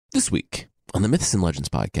This week on the Myths and Legends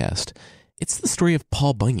podcast, it's the story of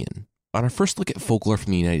Paul Bunyan on our first look at folklore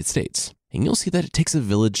from the United States. And you'll see that it takes a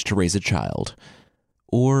village to raise a child,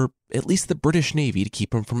 or at least the British Navy to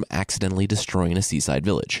keep him from accidentally destroying a seaside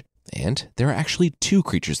village. And there are actually two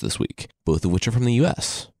creatures this week, both of which are from the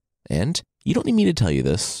US. And you don't need me to tell you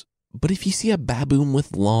this, but if you see a baboon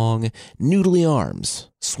with long, noodly arms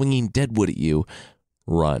swinging dead wood at you,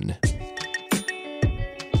 run.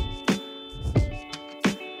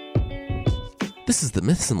 This is the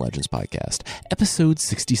Myths and Legends podcast, episode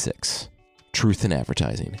 66, Truth in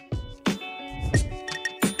Advertising.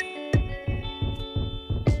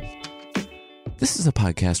 This is a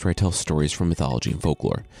podcast where I tell stories from mythology and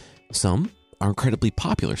folklore. Some are incredibly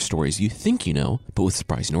popular stories you think you know, but with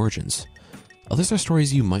surprising origins. Others are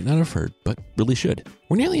stories you might not have heard, but really should.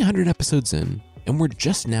 We're nearly 100 episodes in, and we're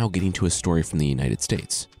just now getting to a story from the United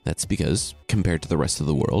States. That's because, compared to the rest of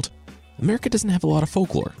the world, America doesn't have a lot of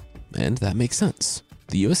folklore. And that makes sense.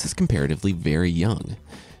 The US is comparatively very young.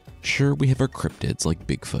 Sure, we have our cryptids like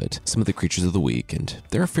Bigfoot, some of the creatures of the week, and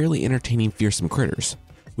there are fairly entertaining fearsome critters,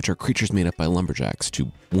 which are creatures made up by lumberjacks to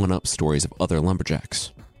one-up stories of other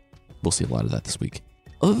lumberjacks. We'll see a lot of that this week.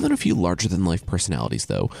 Other than a few larger-than-life personalities,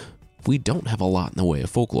 though, we don't have a lot in the way of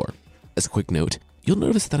folklore. As a quick note, you'll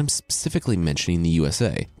notice that I'm specifically mentioning the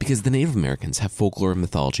USA because the Native Americans have folklore and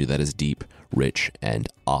mythology that is deep, rich, and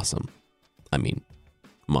awesome. I mean,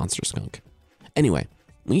 monster skunk. Anyway,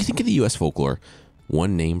 when you think of the US folklore,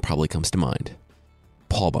 one name probably comes to mind.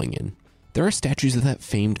 Paul Bunyan. There are statues of that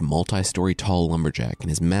famed multi-story tall lumberjack and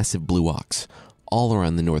his massive blue ox all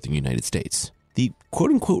around the northern United States. The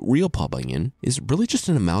quote-unquote real Paul Bunyan is really just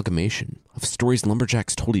an amalgamation of stories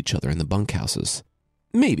lumberjacks told each other in the bunkhouses.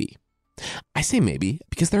 Maybe. I say maybe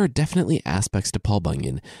because there are definitely aspects to Paul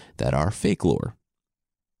Bunyan that are fake lore.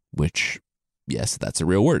 Which, yes, that's a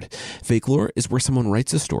real word. Fake lore is where someone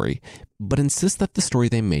writes a story, but insists that the story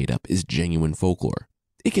they made up is genuine folklore.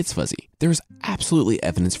 It gets fuzzy. There's absolutely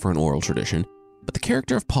evidence for an oral tradition, but the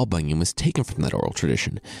character of Paul Bunyan was taken from that oral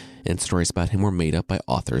tradition, and stories about him were made up by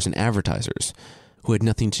authors and advertisers, who had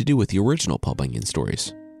nothing to do with the original Paul Bunyan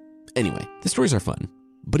stories. Anyway, the stories are fun,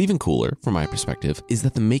 but even cooler, from my perspective, is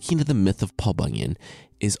that the making of the myth of Paul Bunyan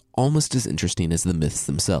is almost as interesting as the myths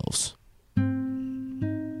themselves.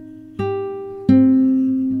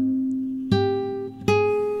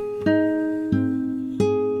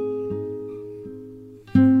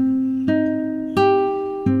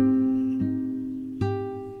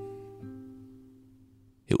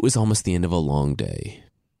 It was almost the end of a long day,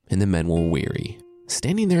 and the men were weary.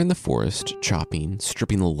 Standing there in the forest, chopping,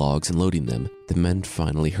 stripping the logs, and loading them, the men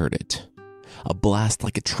finally heard it. A blast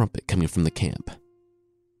like a trumpet coming from the camp.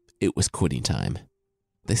 It was quitting time.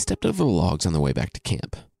 They stepped over the logs on their way back to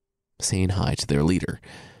camp, saying hi to their leader.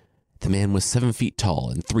 The man was 7 feet tall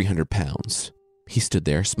and 300 pounds. He stood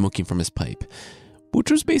there, smoking from his pipe, which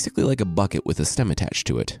was basically like a bucket with a stem attached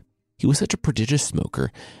to it. He was such a prodigious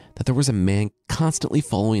smoker that there was a man constantly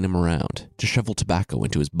following him around to shovel tobacco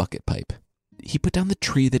into his bucket pipe. He put down the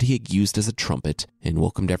tree that he had used as a trumpet and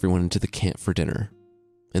welcomed everyone into the camp for dinner.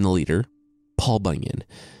 And the leader, Paul Bunyan,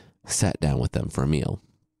 sat down with them for a meal.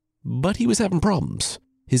 But he was having problems.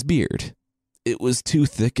 His beard. It was too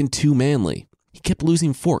thick and too manly. He kept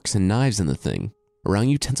losing forks and knives in the thing. Around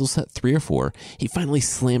utensil set 3 or 4, he finally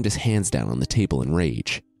slammed his hands down on the table in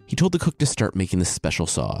rage. He told the cook to start making the special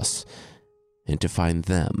sauce, and to find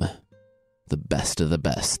them, the best of the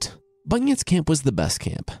best. Bunyan's camp was the best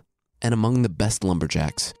camp, and among the best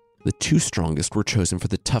lumberjacks, the 2 strongest were chosen for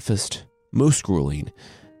the toughest, most grueling,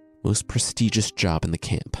 most prestigious job in the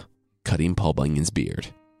camp, cutting Paul Bunyan's beard.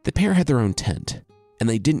 The pair had their own tent, and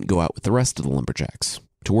they didn't go out with the rest of the lumberjacks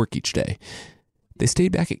to work each day. They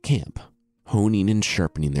stayed back at camp, honing and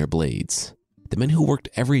sharpening their blades. The men who worked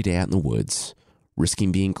every day out in the woods,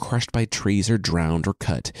 risking being crushed by trees or drowned or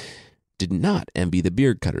cut, did not envy the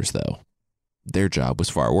beard cutters, though. Their job was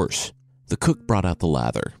far worse. The cook brought out the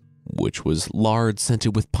lather, which was lard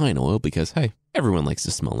scented with pine oil because, hey, everyone likes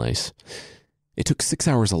to smell nice. It took 6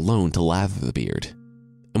 hours alone to lather the beard,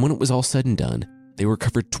 and when it was all said and done, they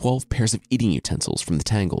recovered 12 pairs of eating utensils from the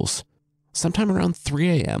tangles. Sometime around 3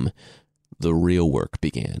 a.m., the real work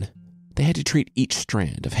began. They had to treat each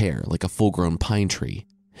strand of hair like a full-grown pine tree.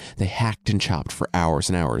 They hacked and chopped for hours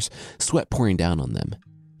and hours, sweat pouring down on them,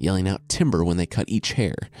 yelling out timber when they cut each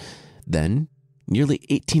hair. Then, nearly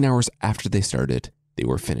 18 hours after they started, they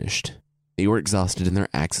were finished. They were exhausted and their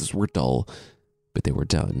axes were dull, but they were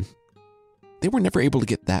done. They were never able to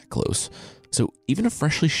get that close, so even a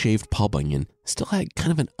freshly shaved Paul Bunyan still had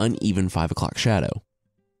kind of an uneven 5 o'clock shadow.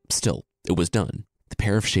 Still, it was done. The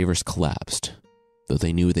pair of shavers collapsed. Though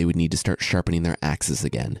they knew they would need to start sharpening their axes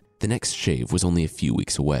again, the next shave was only a few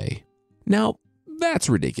weeks away. Now, that's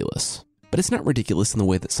ridiculous. But it's not ridiculous in the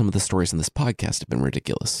way that some of the stories in this podcast have been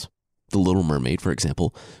ridiculous. The Little Mermaid, for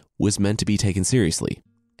example, was meant to be taken seriously.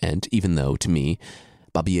 And even though, to me,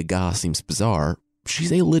 Baba Yaga seems bizarre,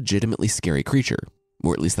 she's a legitimately scary creature.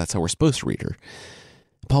 Or at least that's how we're supposed to read her.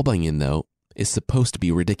 Paul Bunyan, though, is supposed to be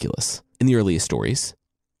ridiculous. In the earliest stories,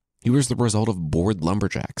 he was the result of bored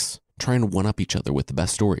lumberjacks trying to one-up each other with the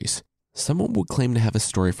best stories. Someone would claim to have a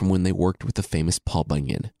story from when they worked with the famous Paul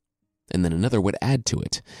Bunyan, and then another would add to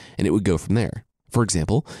it, and it would go from there. For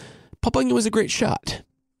example, Paul Bunyan was a great shot.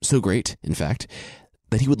 So great, in fact,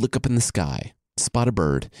 that he would look up in the sky, spot a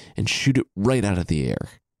bird, and shoot it right out of the air.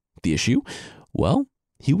 The issue? Well,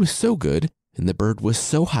 he was so good, and the bird was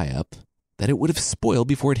so high up, that it would have spoiled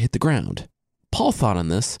before it hit the ground. Paul thought on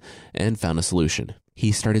this, and found a solution.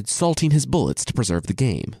 He started salting his bullets to preserve the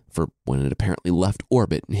game, for when it apparently left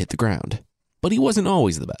orbit and hit the ground. But he wasn't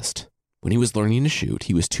always the best. When he was learning to shoot,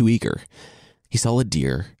 he was too eager. He saw a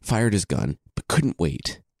deer, fired his gun, but couldn't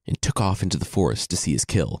wait, and took off into the forest to see his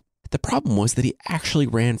kill. The problem was that he actually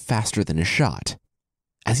ran faster than his shot.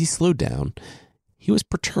 As he slowed down, he was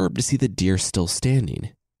perturbed to see the deer still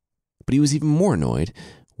standing. But he was even more annoyed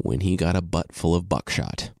when he got a butt full of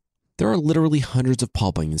buckshot. There are literally hundreds of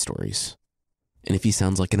Paul Bunyan stories. And if he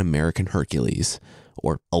sounds like an American Hercules,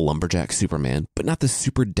 or a lumberjack Superman, but not the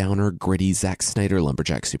super downer, gritty Zack Snyder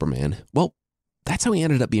lumberjack Superman, well, that's how he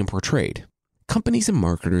ended up being portrayed. Companies and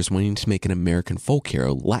marketers wanting to make an American folk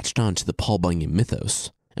hero latched on to the Paul Bunyan mythos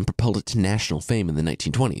and propelled it to national fame in the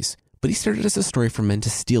 1920s. But he started as a story for men to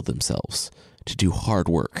steel themselves, to do hard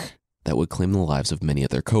work that would claim the lives of many of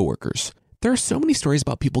their coworkers. There are so many stories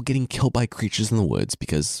about people getting killed by creatures in the woods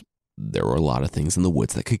because there were a lot of things in the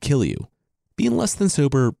woods that could kill you. Being less than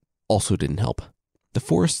sober also didn't help. The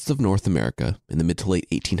forests of North America in the mid to late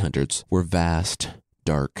 1800s were vast,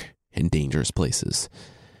 dark, and dangerous places.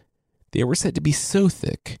 They were said to be so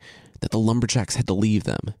thick that the lumberjacks had to leave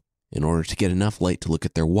them in order to get enough light to look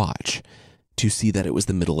at their watch to see that it was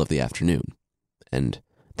the middle of the afternoon. And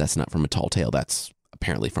that's not from a tall tale, that's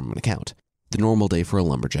apparently from an account. The normal day for a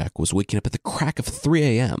lumberjack was waking up at the crack of 3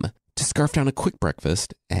 a.m. to scarf down a quick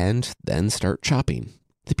breakfast and then start chopping.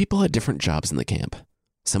 The people had different jobs in the camp.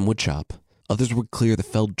 Some would chop, others would clear the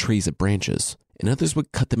felled trees of branches, and others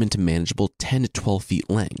would cut them into manageable 10 to 12 feet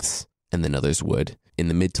lengths. And then others would, in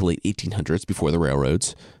the mid to late 1800s before the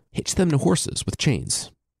railroads, hitch them to horses with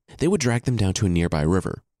chains. They would drag them down to a nearby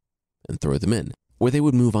river and throw them in, where they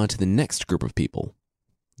would move on to the next group of people,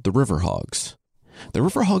 the river hogs. The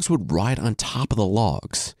river hogs would ride on top of the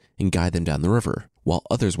logs and guide them down the river, while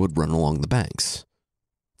others would run along the banks,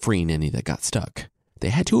 freeing any that got stuck. They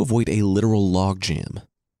had to avoid a literal log jam,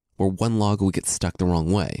 where one log would get stuck the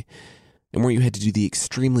wrong way, and where you had to do the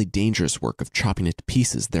extremely dangerous work of chopping it to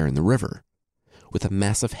pieces there in the river, with a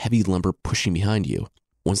massive heavy lumber pushing behind you.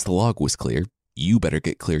 Once the log was clear, you better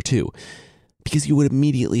get clear too, because you would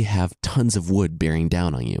immediately have tons of wood bearing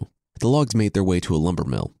down on you. The logs made their way to a lumber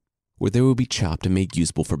mill, where they would be chopped and made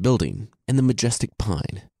usable for building, and the majestic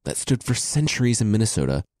pine that stood for centuries in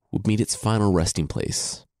Minnesota would meet its final resting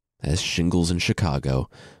place as shingles in Chicago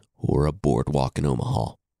or a boardwalk in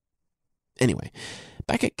Omaha. Anyway,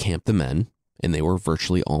 back at camp, the men, and they were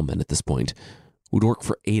virtually all men at this point, would work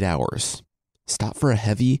for 8 hours, stop for a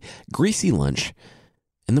heavy, greasy lunch,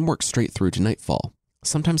 and then work straight through to nightfall,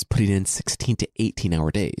 sometimes putting in 16 to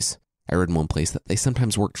 18-hour days. I read in one place that they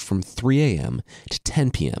sometimes worked from 3 a.m. to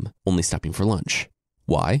 10 p.m., only stopping for lunch.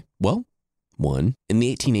 Why? Well, one, in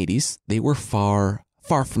the 1880s, they were far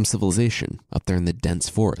from civilization up there in the dense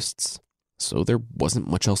forests. So there wasn't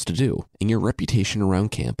much else to do, and your reputation around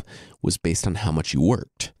camp was based on how much you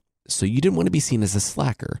worked. So you didn't want to be seen as a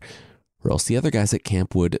slacker, or else the other guys at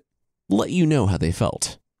camp would let you know how they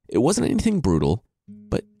felt. It wasn't anything brutal,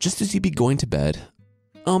 but just as you'd be going to bed,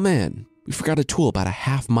 oh man, we forgot a tool about a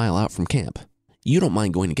half-mile out from camp. You don't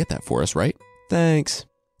mind going to get that for us, right? Thanks.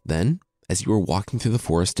 Then, as you were walking through the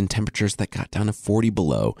forest in temperatures that got down to 40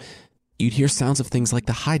 below, you'd hear sounds of things like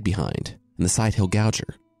the hide behind and the side hill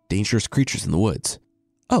gouger, dangerous creatures in the woods.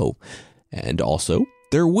 Oh, and also,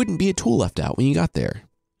 there wouldn't be a tool left out when you got there.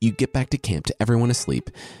 You'd get back to camp to everyone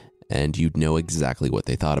asleep, and you'd know exactly what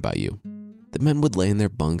they thought about you. The men would lay in their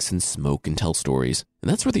bunks and smoke and tell stories,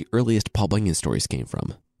 and that's where the earliest Paul Bunyan stories came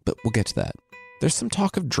from. But we'll get to that. There's some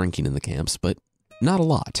talk of drinking in the camps, but not a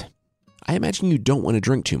lot. I imagine you don't want to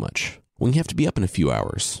drink too much when you have to be up in a few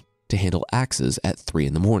hours to handle axes at 3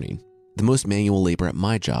 in the morning. The most manual labor at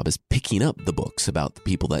my job is picking up the books about the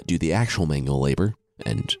people that do the actual manual labor,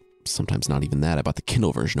 and sometimes not even that, about the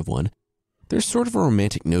Kindle version of one. There's sort of a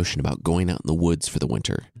romantic notion about going out in the woods for the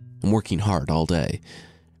winter and working hard all day,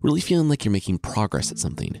 really feeling like you're making progress at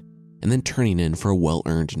something, and then turning in for a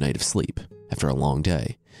well-earned night of sleep after a long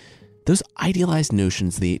day. Those idealized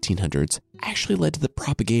notions of the 1800s actually led to the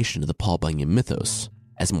propagation of the Paul Bunyan mythos.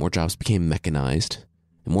 As more jobs became mechanized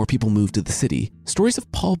and more people moved to the city, stories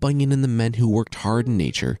of Paul Bunyan and the men who worked hard in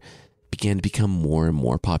nature began to become more and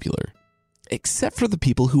more popular. Except for the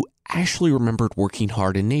people who actually remembered working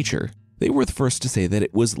hard in nature. They were the first to say that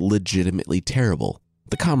it was legitimately terrible.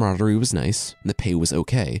 The camaraderie was nice, and the pay was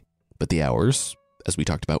okay, but the hours, as we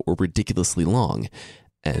talked about, were ridiculously long.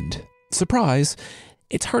 And, surprise,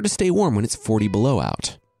 it's hard to stay warm when it's 40 below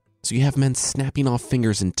out. So you have men snapping off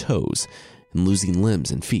fingers and toes, and losing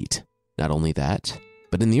limbs and feet. Not only that,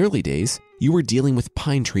 but in the early days, you were dealing with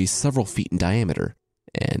pine trees several feet in diameter,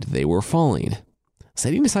 and they were falling.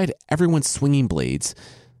 Setting aside everyone's swinging blades,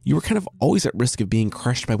 you were kind of always at risk of being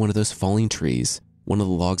crushed by one of those falling trees, one of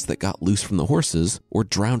the logs that got loose from the horses, or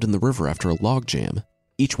drowned in the river after a log jam.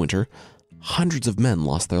 Each winter, hundreds of men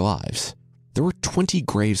lost their lives. There were 20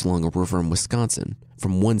 graves along a river in Wisconsin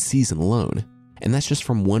from one season alone, and that's just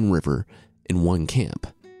from one river in one camp.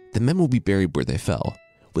 The men will be buried where they fell,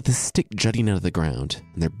 with a stick jutting out of the ground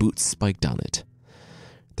and their boots spiked on it.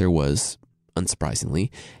 There was, unsurprisingly,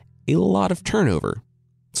 a lot of turnover,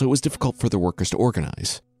 so it was difficult for the workers to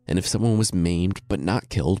organize. And if someone was maimed but not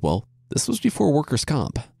killed, well, this was before workers'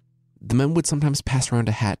 comp. The men would sometimes pass around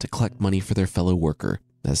a hat to collect money for their fellow worker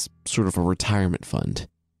as sort of a retirement fund,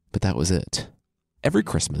 but that was it. Every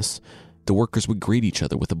Christmas, the workers would greet each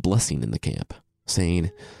other with a blessing in the camp,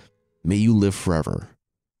 saying, "May you live forever,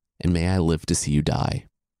 and may I live to see you die,"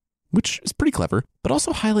 which is pretty clever, but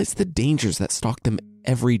also highlights the dangers that stalk them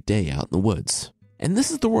every day out in the woods. And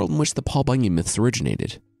this is the world in which the Paul Bunyan myths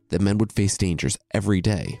originated, that men would face dangers every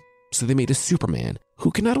day. So they made a Superman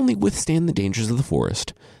who could not only withstand the dangers of the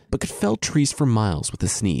forest, but could fell trees for miles with a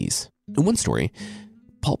sneeze. In one story,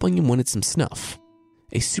 Paul Bunyan wanted some snuff,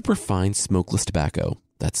 a superfine smokeless tobacco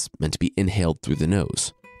that's meant to be inhaled through the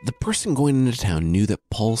nose. The person going into town knew that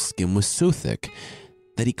Paul's skin was so thick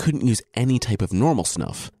that he couldn't use any type of normal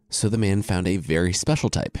snuff, so the man found a very special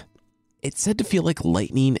type. It's said to feel like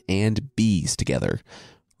lightning and bees together,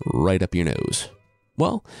 right up your nose.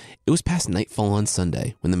 Well, it was past nightfall on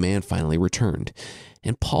Sunday when the man finally returned,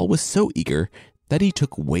 and Paul was so eager that he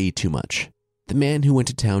took way too much. The man who went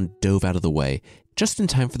to town dove out of the way just in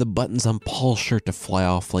time for the buttons on Paul's shirt to fly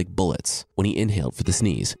off like bullets when he inhaled for the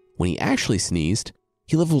sneeze. When he actually sneezed,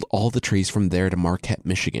 he leveled all the trees from there to Marquette,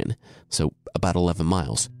 Michigan, so about 11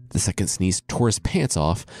 miles. The second sneeze tore his pants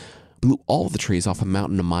off, blew all the trees off a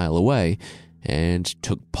mountain a mile away, and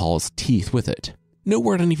took Paul's teeth with it. No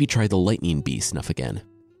word on if he tried the lightning bee snuff again.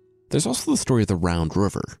 There's also the story of the Round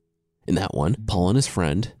River. In that one, Paul and his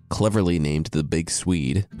friend, cleverly named the Big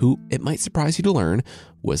Swede, who, it might surprise you to learn,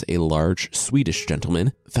 was a large Swedish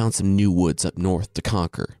gentleman, found some new woods up north to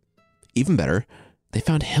conquer. Even better, they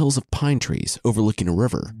found hills of pine trees overlooking a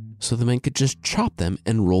river, so the men could just chop them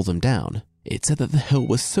and roll them down. It said that the hill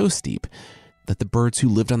was so steep that the birds who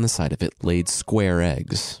lived on the side of it laid square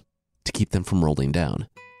eggs to keep them from rolling down.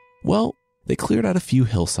 Well, they cleared out a few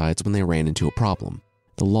hillsides when they ran into a problem.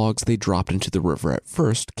 The logs they dropped into the river at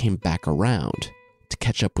first came back around to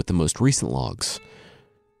catch up with the most recent logs.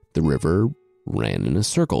 The river ran in a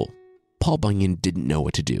circle. Paul Bunyan didn't know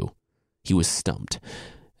what to do. He was stumped.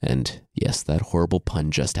 And yes, that horrible pun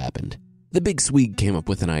just happened. The Big Swede came up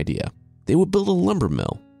with an idea. They would build a lumber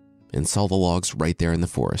mill and saw the logs right there in the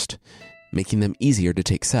forest, making them easier to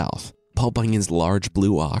take south. Paul Bunyan's large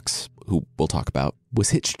blue ox, who we'll talk about, was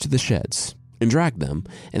hitched to the sheds and dragged them,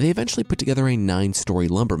 and they eventually put together a 9-story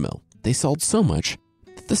lumber mill. They sawed so much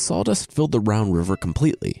that the sawdust filled the Round River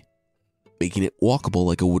completely, making it walkable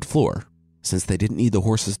like a wood floor. Since they didn't need the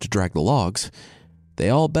horses to drag the logs, they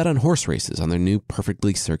all bet on horse races on their new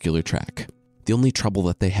perfectly circular track. The only trouble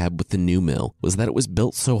that they had with the new mill was that it was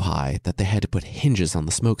built so high that they had to put hinges on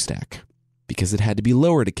the smokestack, because it had to be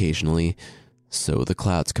lowered occasionally so the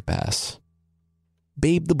clouds could pass.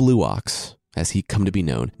 Babe the Blue Ox, as he'd come to be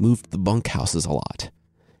known, moved the bunkhouses a lot.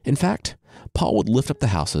 In fact, Paul would lift up the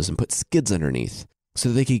houses and put skids underneath so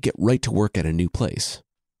they could get right to work at a new place.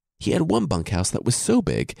 He had one bunkhouse that was so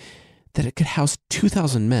big that it could house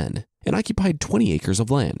 2,000 men and occupied 20 acres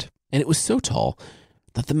of land. And it was so tall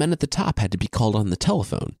that the men at the top had to be called on the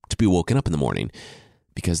telephone to be woken up in the morning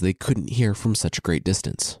because they couldn't hear from such a great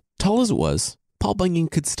distance. Tall as it was, Paul Bunyan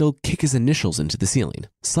could still kick his initials into the ceiling.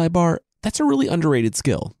 Sidebar, that's a really underrated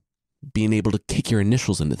skill, being able to kick your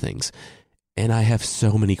initials into things. And I have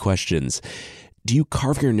so many questions. Do you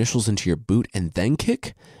carve your initials into your boot and then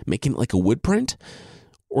kick, making it like a wood print?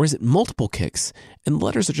 Or is it multiple kicks and the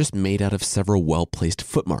letters are just made out of several well-placed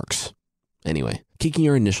footmarks? Anyway, kicking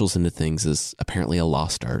your initials into things is apparently a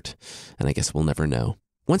lost art, and I guess we'll never know.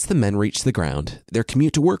 Once the men reached the ground, their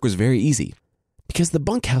commute to work was very easy because the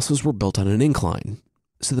bunkhouses were built on an incline,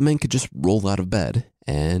 so the men could just roll out of bed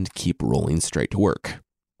and keep rolling straight to work.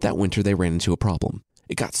 That winter, they ran into a problem.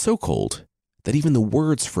 It got so cold that even the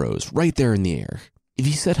words froze right there in the air. If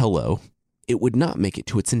you said hello, it would not make it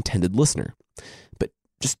to its intended listener, but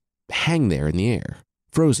just hang there in the air,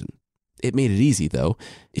 frozen. It made it easy, though,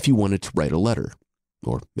 if you wanted to write a letter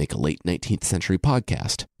or make a late 19th century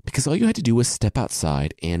podcast, because all you had to do was step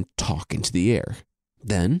outside and talk into the air.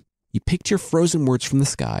 Then you picked your frozen words from the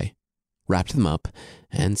sky, wrapped them up,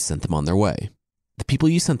 and sent them on their way. The people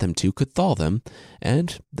you sent them to could thaw them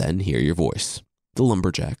and then hear your voice. The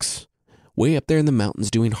lumberjacks, way up there in the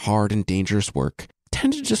mountains doing hard and dangerous work,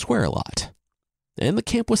 tended to swear a lot. And the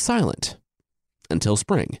camp was silent until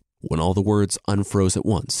spring, when all the words unfroze at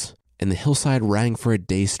once, and the hillside rang for a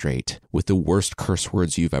day straight with the worst curse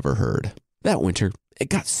words you've ever heard. That winter, it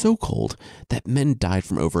got so cold that men died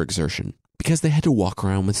from overexertion because they had to walk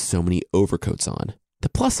around with so many overcoats on. The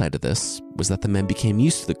plus side of this was that the men became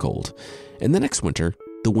used to the cold, and the next winter,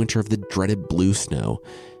 the winter of the dreaded blue snow,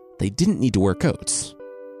 they didn't need to wear coats.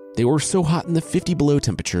 They were so hot in the 50 below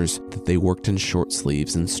temperatures that they worked in short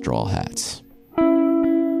sleeves and straw hats.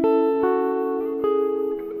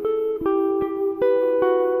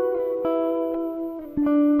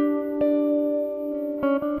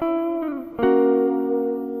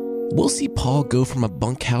 We'll see Paul go from a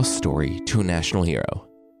bunkhouse story to a national hero,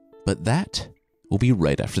 but that will be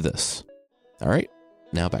right after this. All right,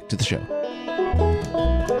 now back to the show.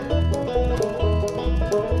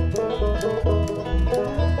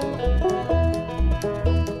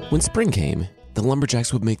 When spring came, the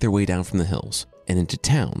lumberjacks would make their way down from the hills and into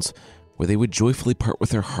towns where they would joyfully part with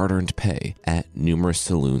their hard-earned pay at numerous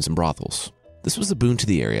saloons and brothels. This was a boon to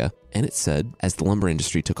the area, and it said, as the lumber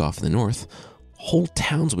industry took off in the north, whole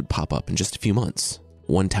towns would pop up in just a few months.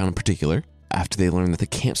 One town in particular, after they learned that the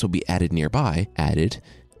camps would be added nearby, added,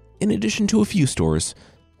 in addition to a few stores,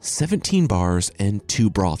 17 bars and 2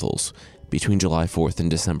 brothels between July 4th and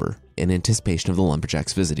December in anticipation of the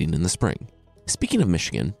lumberjacks visiting in the spring. Speaking of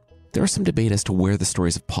Michigan, there was some debate as to where the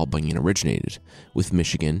stories of Paul Bunyan originated, with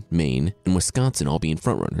Michigan, Maine, and Wisconsin all being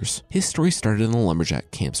frontrunners. His story started in the lumberjack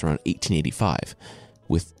camps around 1885,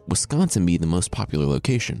 with Wisconsin being the most popular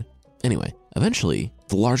location. Anyway, eventually,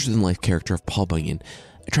 the larger-than-life character of Paul Bunyan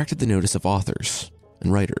attracted the notice of authors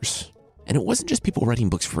and writers. And it wasn't just people writing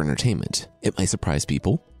books for entertainment. It might surprise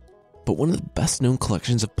people, but one of the best-known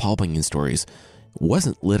collections of Paul Bunyan stories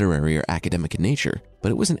wasn't literary or academic in nature,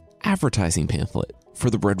 but it was an advertising pamphlet for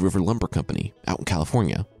the Red River Lumber Company out in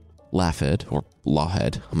California. Lafayette, or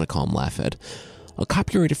Lawhead, I'm going to call him Lafayette, a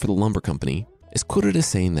copywriter for the lumber company, is quoted as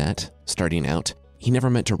saying that, starting out, he never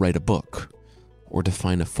meant to write a book or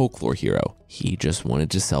define a folklore hero. He just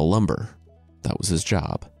wanted to sell lumber. That was his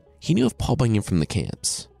job. He knew of Paul Bunyan from the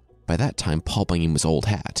camps. By that time, Paul Bunyan was old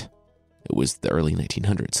hat. It was the early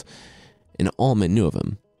 1900s, and all men knew of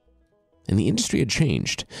him. And the industry had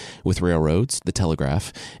changed. With railroads, the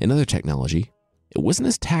telegraph, and other technology, it wasn't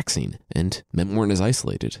as taxing, and men weren't as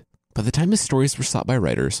isolated. By the time his stories were sought by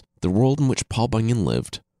writers, the world in which Paul Bunyan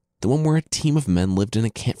lived, the one where a team of men lived in a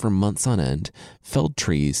camp for months on end, felled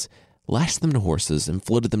trees, lashed them to horses, and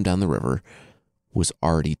floated them down the river, was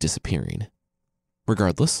already disappearing.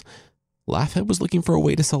 Regardless, Lafayette was looking for a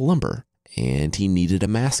way to sell lumber, and he needed a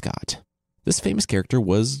mascot. This famous character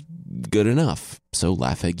was good enough, so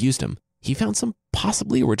Lafayette used him. He found some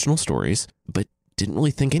possibly original stories, but didn't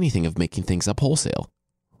really think anything of making things up wholesale.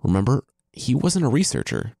 Remember, he wasn't a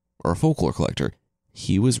researcher or a folklore collector.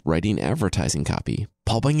 He was writing advertising copy.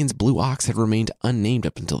 Paul Bunyan's blue ox had remained unnamed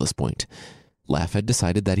up until this point. Lafayette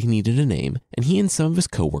decided that he needed a name, and he and some of his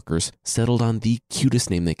co-workers settled on the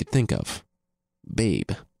cutest name they could think of,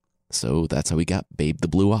 Babe. So that's how we got Babe the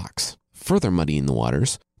Blue Ox. Further muddying the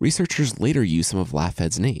waters, researchers later used some of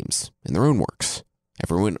Lafayette's names in their own works.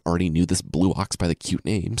 Everyone already knew this blue ox by the cute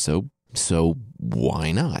name, so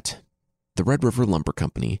why not? The Red River Lumber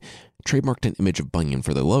Company trademarked an image of Bunyan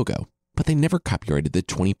for their logo, but they never copyrighted the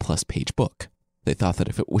 20-plus page book. They thought that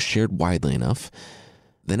if it was shared widely enough,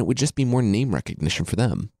 then it would just be more name recognition for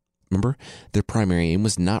them. Remember, their primary aim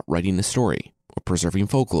was not writing a story or preserving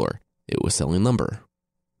folklore. It was selling lumber.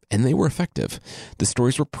 And they were effective. The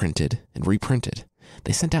stories were printed and reprinted.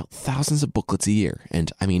 They sent out thousands of booklets a year.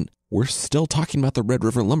 And, we're still talking about the Red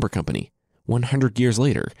River Lumber Company 100 years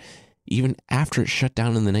later, even after it shut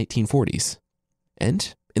down in the 1940s.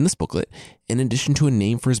 And in this booklet, in addition to a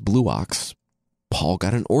name for his blue ox, Paul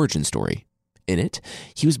got an origin story, In it,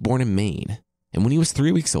 he was born in Maine, and when he was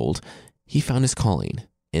 3 weeks old, he found his calling,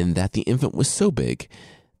 in that the infant was so big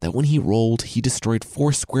that when he rolled, he destroyed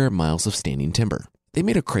 4 square miles of standing timber. They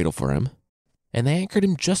made a cradle for him, and they anchored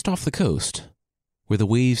him just off the coast, where the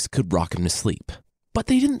waves could rock him to sleep. But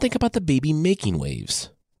they didn't think about the baby making waves.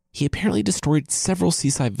 He apparently destroyed several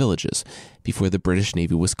seaside villages before the British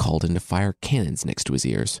Navy was called in to fire cannons next to his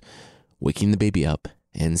ears, waking the baby up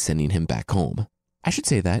and sending him back home. I should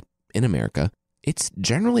say that, in America, it's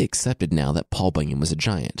generally accepted now that Paul Bunyan was a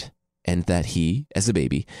giant, and that he, as a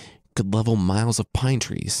baby, could level miles of pine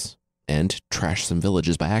trees and trash some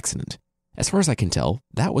villages by accident. As far as I can tell,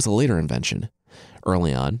 that was a later invention.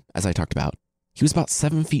 Early on, as I talked about, he was about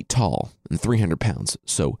 7 feet tall and 300 pounds,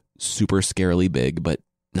 so super scarily big, but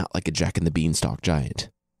not like a Jack and the Beanstalk giant.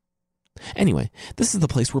 Anyway, this is the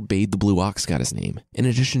place where Bade the Blue Ox got his name, in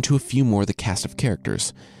addition to a few more of the cast of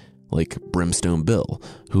characters, like Brimstone Bill,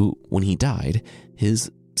 who, when he died, his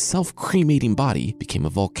self-cremating body became a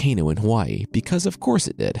volcano in Hawaii, because of course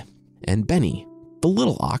it did. And Benny, the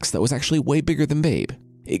little ox that was actually way bigger than Babe.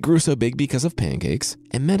 It grew so big because of pancakes,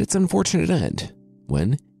 and met its unfortunate end,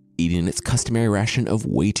 when, eating its customary ration of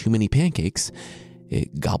way too many pancakes,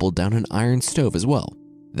 it gobbled down an iron stove as well.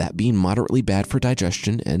 That being moderately bad for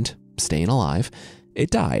digestion and staying alive, it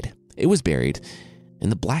died. It was buried, and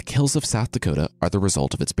the Black Hills of South Dakota are the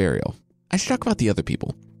result of its burial. I should talk about the other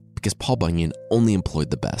people, because Paul Bunyan only employed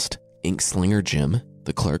the best. Ink Slinger Jim,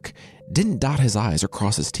 the clerk, didn't dot his I's or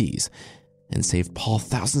cross his T's, and saved Paul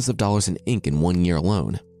thousands of dollars in ink in 1 year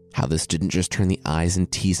alone. How this didn't just turn the I's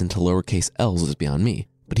and T's into lowercase l's is beyond me,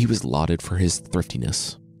 but he was lauded for his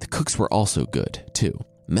thriftiness. The cooks were also good, too.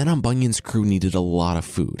 Men on Bunyan's crew needed a lot of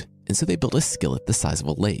food, and so they built a skillet the size of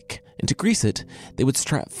a lake. And to grease it, they would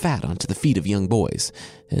strap fat onto the feet of young boys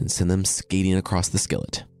and send them skating across the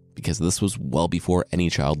skillet, because this was well before any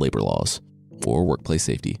child labor laws, or workplace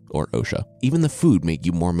safety, or OSHA. Even the food made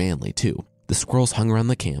you more manly, too. The squirrels hung around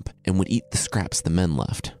the camp and would eat the scraps the men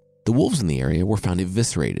left. The wolves in the area were found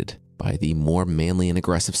eviscerated by the more manly and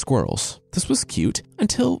aggressive squirrels. This was cute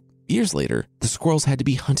until, years later, the squirrels had to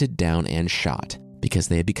be hunted down and shot because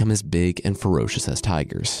they had become as big and ferocious as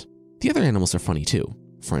tigers. The other animals are funny too.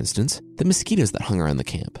 For instance, the mosquitoes that hung around the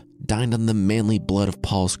camp dined on the manly blood of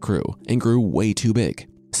Paul's crew and grew way too big.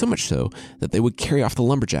 So much so that they would carry off the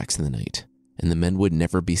lumberjacks in the night, and the men would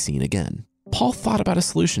never be seen again. Paul thought about a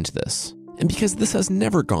solution to this. And because this has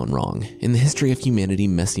never gone wrong in the history of humanity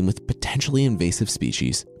messing with potentially invasive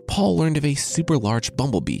species, Paul learned of a super large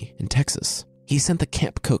bumblebee in Texas. He sent the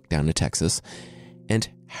camp cook down to Texas, and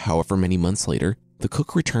however many months later, the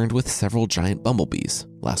cook returned with several giant bumblebees,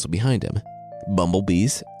 lassoed behind him.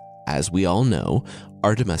 Bumblebees, as we all know,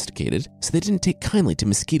 are domesticated, so they didn't take kindly to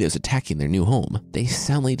mosquitoes attacking their new home. They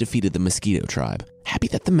soundly defeated the mosquito tribe. Happy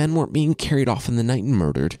that the men weren't being carried off in the night and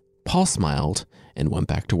murdered, Paul smiled and went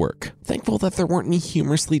back to work, thankful that there weren't any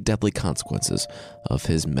humorously deadly consequences of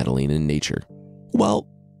his meddling in nature. Well,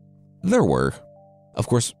 there were. Of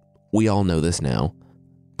course, we all know this now,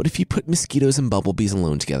 but if you put mosquitoes and bumblebees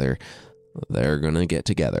alone together, they're gonna get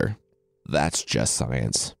together. That's just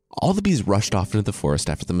science. All the bees rushed off into the forest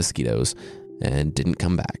after the mosquitoes and didn't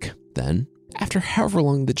come back. Then, after however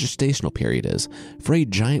long the gestational period is, for a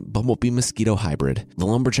giant bumblebee-mosquito hybrid, the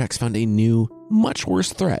lumberjacks found a new, much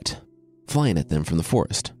worse threat flying at them from the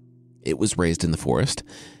forest. It was raised in the forest,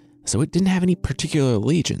 so it didn't have any particular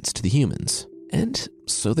allegiance to the humans, and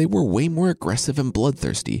so they were way more aggressive and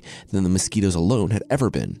bloodthirsty than the mosquitoes alone had ever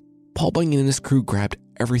been. Paul Bunyan and his crew grabbed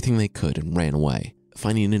everything they could and ran away,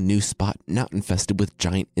 finding a new spot not infested with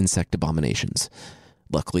giant insect abominations.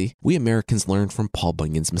 Luckily, we Americans learned from Paul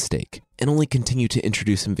Bunyan's mistake and only continue to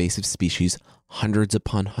introduce invasive species hundreds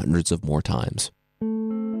upon hundreds of more times.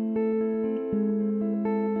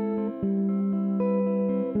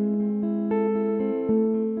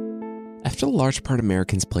 After the large part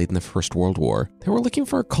Americans played in the First World War, they were looking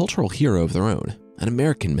for a cultural hero of their own, an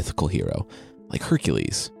American mythical hero, like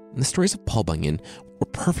Hercules, and the stories of Paul Bunyan were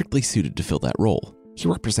perfectly suited to fill that role. He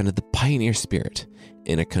represented the pioneer spirit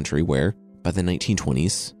in a country where, by the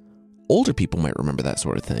 1920s, older people might remember that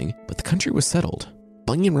sort of thing, but the country was settled.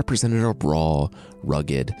 Bunyan represented a raw,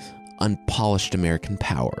 rugged, unpolished American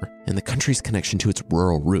power and the country's connection to its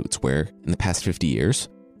rural roots where, in the past 50 years,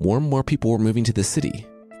 more and more people were moving to the city,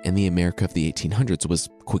 and the America of the 1800s was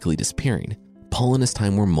quickly disappearing. Paul and his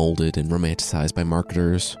time were molded and romanticized by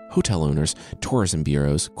marketers, hotel owners, tourism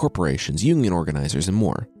bureaus, corporations, union organizers, and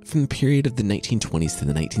more. From the period of the 1920s to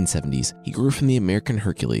the 1970s, he grew from the American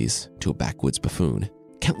Hercules to a backwoods buffoon.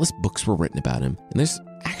 Countless books were written about him, and there's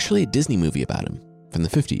actually a Disney movie about him from the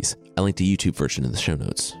 50s. I linked a YouTube version in the show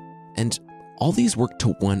notes. And all these worked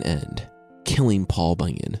to one end, killing Paul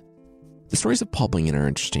Bunyan. The stories of Paul Bunyan are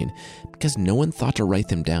interesting because no one thought to write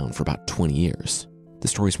them down for about 20 years. The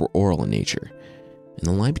stories were oral in nature, and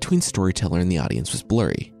the line between storyteller and the audience was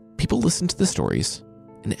blurry. People listened to the stories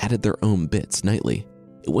and added their own bits nightly.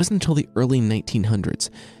 It wasn't until the early 1900s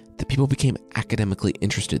that people became academically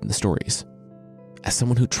interested in the stories. As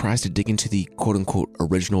someone who tries to dig into the quote-unquote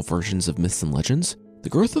original versions of myths and legends, the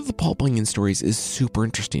growth of the Paul Bunyan stories is super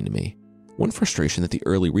interesting to me. One frustration that the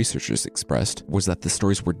early researchers expressed was that the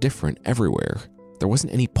stories were different everywhere. There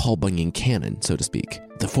wasn't any Paul Bunyan canon, so to speak.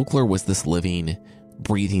 The folklore was this living,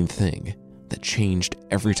 breathing thing that changed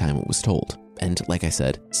every time it was told. And like I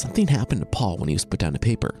said, something happened to Paul when he was put down to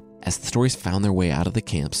paper. As the stories found their way out of the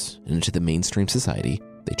camps and into the mainstream society,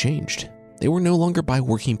 they changed. They were no longer by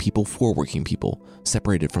working people for working people,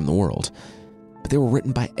 separated from the world, but they were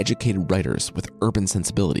written by educated writers with urban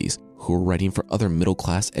sensibilities who were writing for other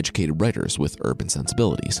middle-class educated writers with urban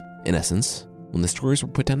sensibilities. In essence, when the stories were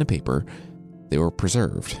put down to paper, they were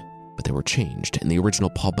preserved, but they were changed, and the original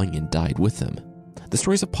Paul Bunyan died with them. The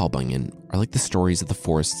stories of Paul Bunyan are like the stories of the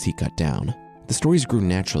forests he cut down. The stories grew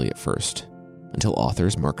naturally at first, until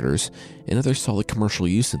authors, marketers, and others saw the commercial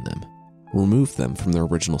use in them, removed them from their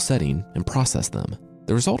original setting, and processed them.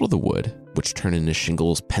 The result of the wood, which turned into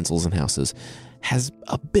shingles, pencils, and houses, has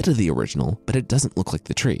a bit of the original, but it doesn't look like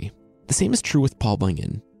the tree. The same is true with Paul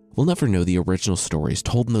Bunyan. We'll never know the original stories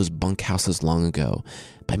told in those bunkhouses long ago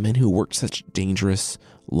by men who worked such dangerous,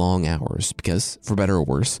 long hours because, for better or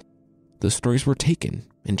worse, those stories were taken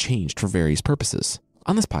and changed for various purposes.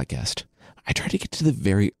 On this podcast, I try to get to the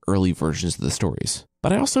very early versions of the stories,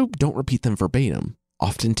 but I also don't repeat them verbatim,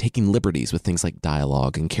 often taking liberties with things like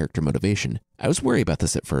dialogue and character motivation. I was worried about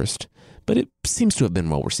this at first, but it seems to have been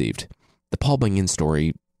well received. The Paul Bunyan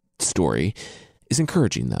story is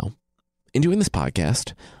encouraging, though. In doing this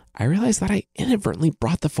podcast, I realized that I inadvertently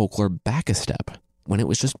brought the folklore back a step when it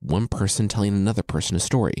was just one person telling another person a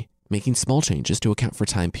story, making small changes to account for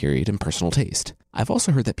time period and personal taste. I've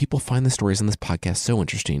also heard that people find the stories on this podcast so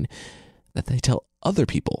interesting that they tell other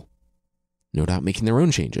people, no doubt making their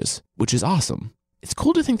own changes, which is awesome. It's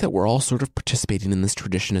cool to think that we're all sort of participating in this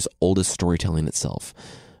tradition as old as storytelling itself,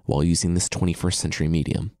 while using this 21st century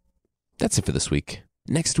medium. That's it for this week.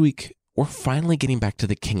 Next week, we're finally getting back to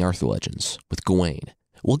the King Arthur legends with Gawain.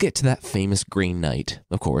 We'll get to that famous Green Knight,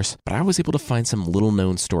 of course, but I was able to find some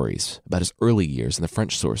little-known stories about his early years in the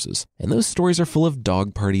French sources, and those stories are full of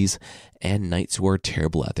dog parties and knights who are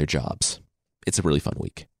terrible at their jobs. It's a really fun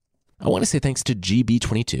week. I want to say thanks to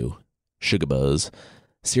GB22, Sugarbuzz,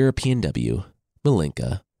 Sarah PNW,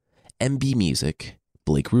 Malinka, MB Music,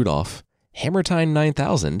 Blake Rudolph, Hammertime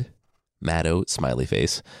 9000, Maddo, Smiley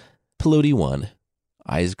Face, Pelote1,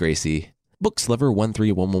 Eyes Gracie, Bookslover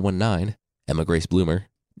 131119, Emma Grace Bloomer,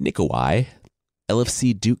 Nikolai,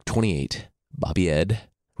 LFC Duke 28, Bobby Ed,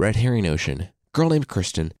 Red Herring Ocean, Girl Named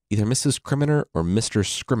Kristen, either Mrs. Criminer or Mr.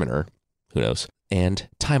 Scriminer, who knows, and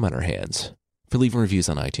Time on Our Hands for leaving reviews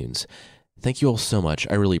on iTunes. Thank you all so much.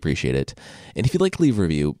 I really appreciate it. And if you'd like to leave a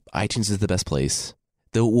review, iTunes is the best place,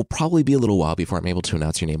 though it will probably be a little while before I'm able to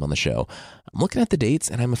announce your name on the show. I'm looking at the dates,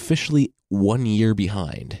 and I'm officially 1 year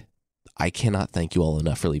behind. I cannot thank you all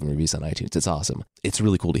enough for leaving reviews on iTunes. It's awesome. It's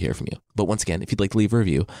really cool to hear from you. But once again, if you'd like to leave a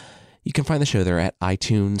review, you can find the show there at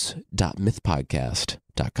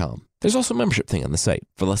itunes.mythpodcast.com. There's also a membership thing on the site.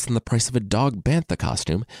 For less than the price of a dog bantha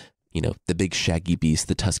costume, you know, the big shaggy beast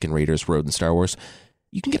the Tusken Raiders rode in Star Wars,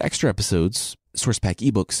 you can get extra episodes, source pack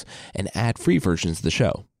ebooks, and ad-free versions of the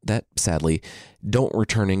show that, sadly, don't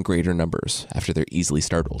return in greater numbers after they're easily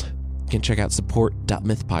startled. You can check out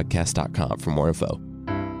support.mythpodcast.com for more info.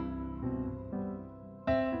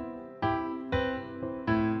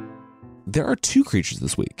 There are 2 creatures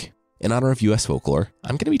this week. In honor of U.S. folklore,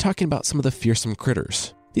 I'm going to be talking about some of the fearsome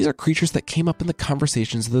critters. These are creatures that came up in the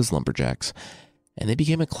conversations of those lumberjacks, and they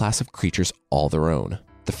became a class of creatures all their own.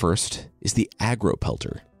 The first is the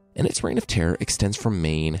agropelter, and its reign of terror extends from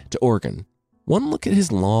Maine to Oregon. One look at his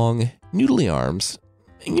long, noodly arms,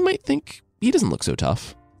 and you might think he doesn't look so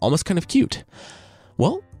tough, almost kind of cute.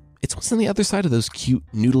 Well, it's what's on the other side of those cute,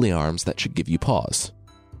 noodly arms that should give you pause.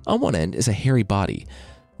 On one end is a hairy body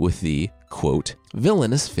with the, quote,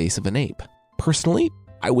 villainous face of an ape. Personally,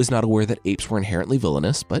 I was not aware that apes were inherently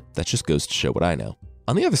villainous, but that just goes to show what I know.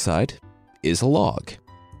 On the other side is a log,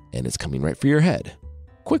 and it's coming right for your head.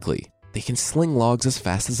 Quickly, they can sling logs as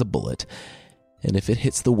fast as a bullet, and if it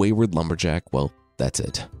hits the wayward lumberjack, well, that's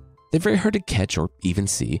it. They're very hard to catch or even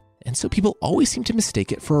see, and so people always seem to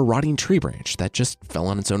mistake it for a rotting tree branch that just fell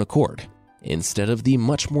on its own accord, instead of the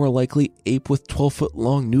much more likely ape with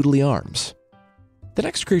 12-foot-long noodly arms. The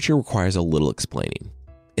next creature requires a little explaining.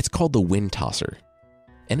 It's called the wind tosser,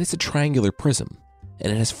 and it's a triangular prism,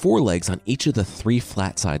 and it has 4 legs on each of the 3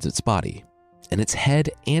 flat sides of its body, and its head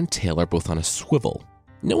and tail are both on a swivel.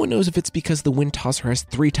 No one knows if it's because the wind tosser has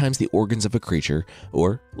 3 times the organs of a creature,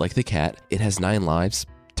 or, like the cat, it has 9 lives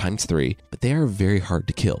times 3, but they are very hard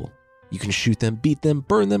to kill. You can shoot them, beat them,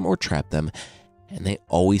 burn them, or trap them, and they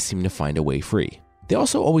always seem to find a way free. They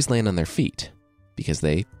also always land on their feet, because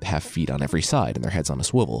they have feet on every side and their head's on a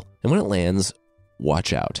swivel. And when it lands,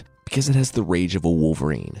 watch out, because it has the rage of a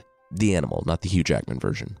wolverine. The animal, not the Hugh Jackman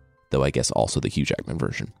version, though I guess also the Hugh Jackman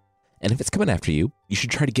version. And if it's coming after you, you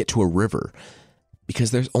should try to get to a river,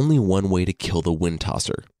 because there's only one way to kill the wind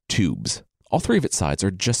tosser: tubes. All 3 of its sides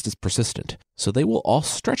are just as persistent, so they will all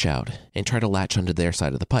stretch out and try to latch onto their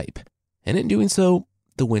side of the pipe. And in doing so,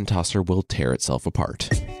 the wind tosser will tear itself apart.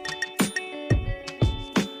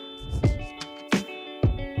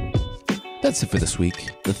 That's it for this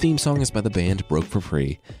week. The theme song is by the band Broke for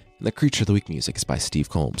Free, and the Creature of the Week music is by Steve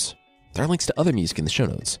Combs. There are links to other music in the show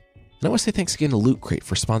notes. And I want to say thanks again to Loot Crate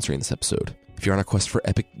for sponsoring this episode. If you're on a quest for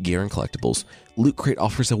epic gear and collectibles, Loot Crate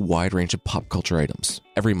offers a wide range of pop culture items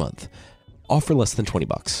every month, all for less than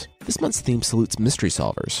 $20. This month's theme salutes mystery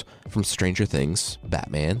solvers from Stranger Things,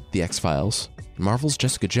 Batman, The X-Files, Marvel's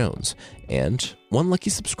Jessica Jones, and one lucky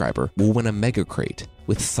subscriber will win a mega crate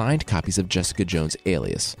with signed copies of Jessica Jones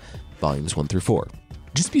Alias, volumes 1 through 4.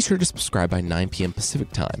 Just be sure to subscribe by 9 p.m.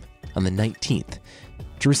 Pacific time on the 19th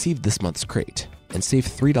to receive this month's crate, and save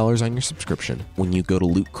 $3 on your subscription when you go to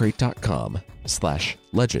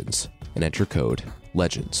lootcrate.com/legends and enter code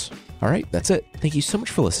LEGENDS. All right, that's it. Thank you so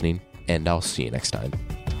much for listening, and I'll see you next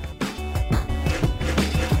time.